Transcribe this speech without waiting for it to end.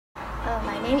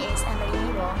name is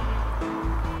Emily Wong.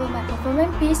 So my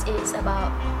performance piece is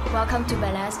about Welcome to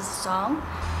Burlesque is a song,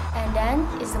 and then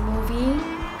it's a movie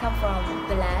come from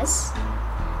Burlesque,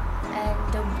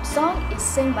 and the song is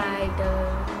sung by the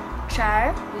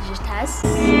child, which is Tess.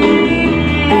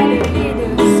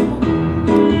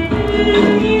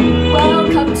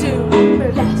 Welcome to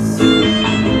Burlesque.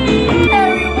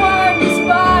 Everyone is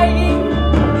buying.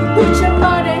 Put your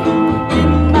money in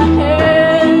my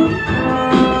hand.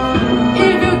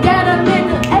 If you get a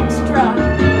little extra,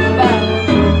 well,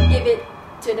 give it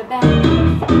to the band.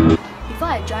 Before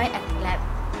I joined acting lab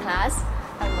class,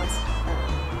 I was a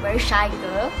very shy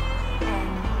girl and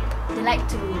they like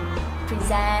to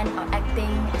present or acting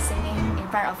and singing in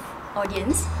front of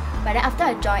audience. But then after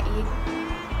I joined it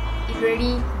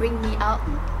really bring me out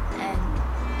and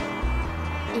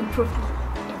improve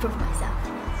myself.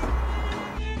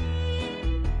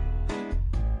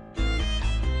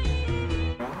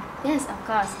 Yes, of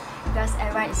course, because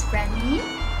everyone is friendly,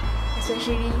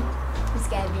 especially Miss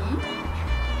Gabby,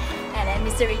 and then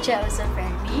Mr. Richard also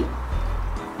friendly,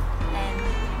 and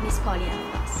Miss Paulina, of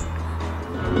course.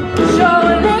 Show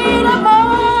a little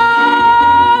more,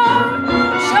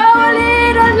 show a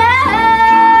little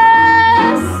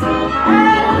less,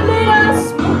 and a little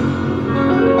small.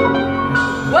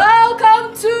 Welcome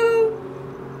to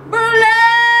Burlesque.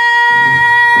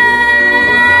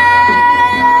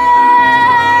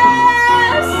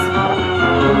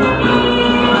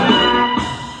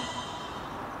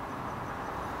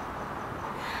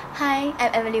 Hi,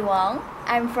 I'm Emily Wong.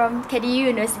 I'm from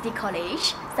KDU University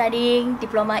College, studying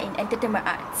Diploma in Entertainment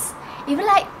Arts. If you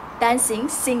like dancing,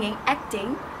 singing,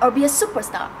 acting, or be a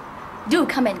superstar, do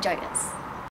come and join us.